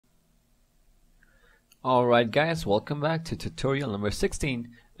Alright guys, welcome back to tutorial number 16,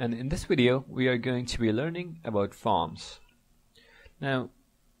 and in this video we are going to be learning about forms. Now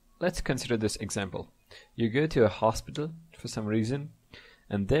let's consider this example. You go to a hospital for some reason,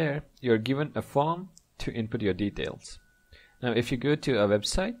 and there you're given a form to input your details. Now if you go to a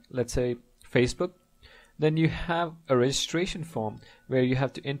website, let's say Facebook, then you have a registration form where you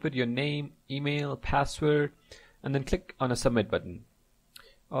have to input your name, email, password, and then click on a submit button.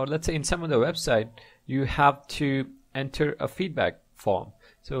 Or let's say in some other website you have to enter a feedback form.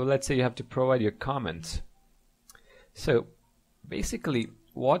 So let's say you have to provide your comments. So basically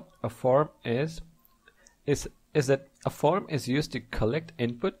what a form is that a form is used to collect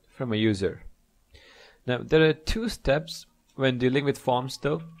input from a user. Now there are two steps when dealing with forms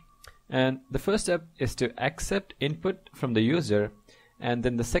though, and the first step is to accept input from the user, and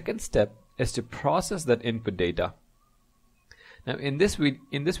then the second step is to process that input data. Now in this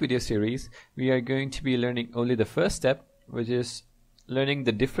video series we are going to be learning only the first step, which is learning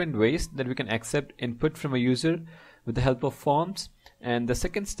the different ways that we can accept input from a user with the help of forms, and the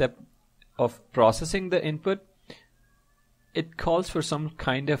second step of processing the input, it calls for some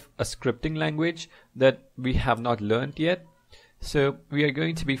kind of a scripting language that we have not learned yet. So we are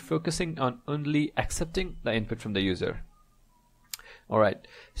going to be focusing on only accepting the input from the user. Alright,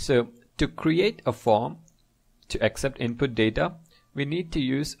 so to create a form to accept input data, we need to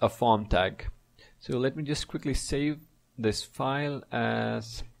use a form tag. So let me just quickly save this file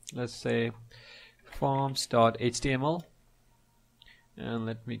as, let's say, forms.html, and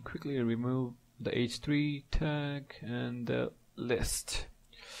let me quickly remove the h3 tag and the list.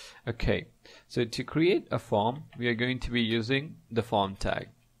 Okay, so to create a form we are going to be using the form tag.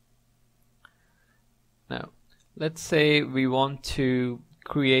 Now let's say we want to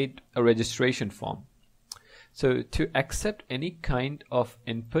create a registration form. So to accept any kind of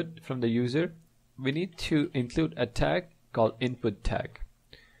input from the user, we need to include a tag called input tag.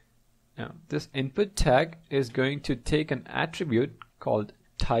 Now this input tag is going to take an attribute called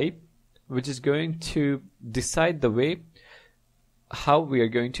type, which is going to decide the way how we are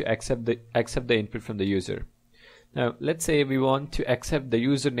going to accept the input from the user. Now let's say we want to accept the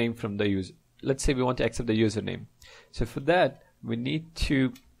username from the user. Let's say we want to accept the username. So for that we need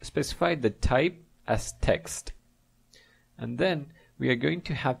to specify the type as text, and then we are going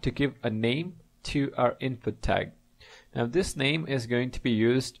to have to give a name to our input tag. Now this name is going to be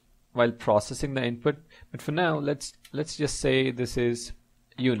used while processing the input, but for now let's just say this is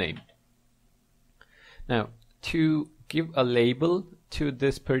uname. Now to give a label to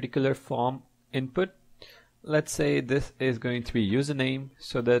this particular form input, let's say this is going to be username,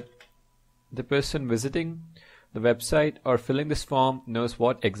 so that the person visiting the website or filling this form knows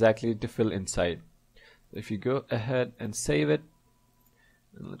what exactly to fill inside. If you go ahead and save it,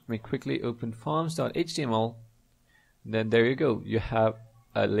 and let me quickly open forms.html, then there you go, you have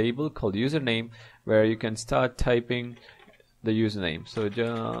a label called username where you can start typing the username. So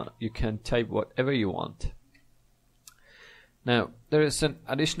you can type whatever you want. Now there is an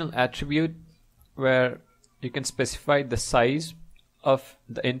additional attribute where you can specify the size of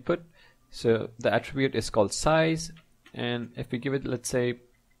the input. So the attribute is called size, and if we give it, let's say,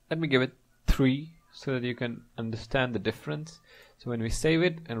 let me give it 3 so that you can understand the difference. So when we save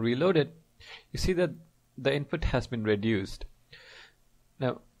it and reload it, you see that the input has been reduced.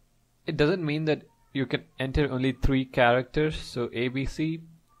 Now it doesn't mean that you can enter only 3 characters, so ABC.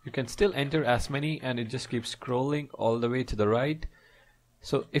 You can still enter as many, and it just keeps scrolling all the way to the right.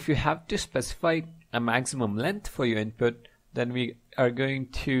 So if you have to specify a maximum length for your input, then we are going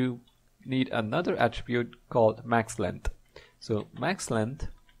to need another attribute called max length. So max length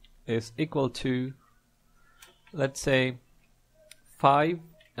is equal to, let's say, 5,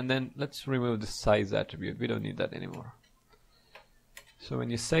 and then let's remove the size attribute. We don't need that anymore. So when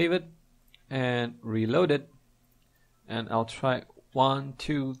you save it and reload it, and I'll try 1,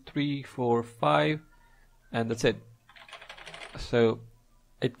 2, 3, 4, 5, and that's it. So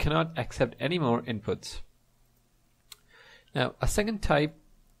it cannot accept any more inputs. Now a second type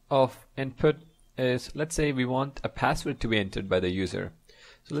of input is, let's say we want a password to be entered by the user.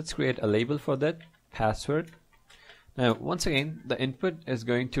 So let's create a label for that, password. Now once again the input is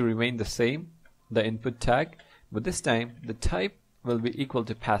going to remain the same, the input tag, but this time the type will be equal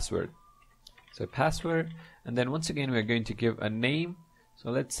to password. So password, and then once again we are going to give a name. So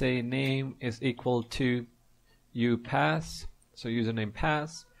let's say name is equal to upass, so username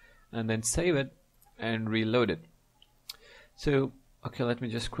pass, and then save it and reload it. So okay, let me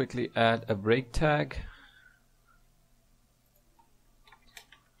just quickly add a break tag.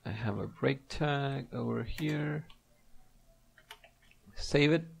 I have a break tag over here.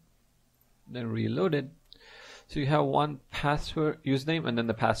 Save it, then reload it. So you have one password, username, and then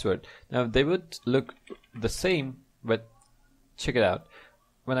the password. Now they would look the same, but check it out.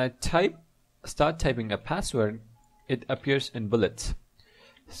 When I start typing a password, it appears in bullets.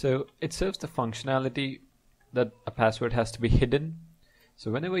 So it serves the functionality that a password has to be hidden.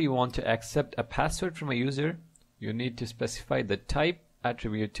 So whenever you want to accept a password from a user, you need to specify the type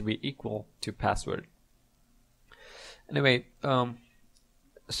attribute to be equal to password. Anyway,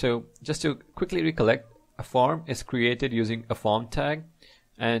 so just to quickly recollect, a form is created using a form tag,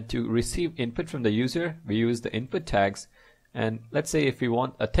 and to receive input from the user, we use the input tags. And let's say if we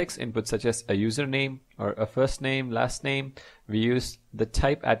want a text input such as a username or a first name, last name, we use the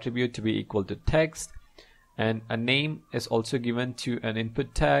type attribute to be equal to text, and a name is also given to an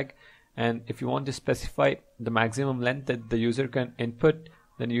input tag. And if you want to specify the maximum length that the user can input,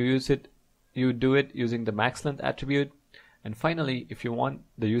 then you do it using the max length attribute. And finally, if you want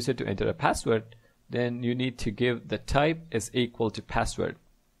the user to enter a password, then you need to give the type is equal to password.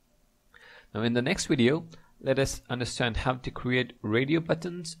 Now in the next video, let us understand how to create radio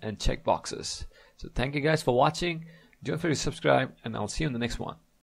buttons and checkboxes. So thank you guys for watching. Don't forget to subscribe, and I'll see you in the next one.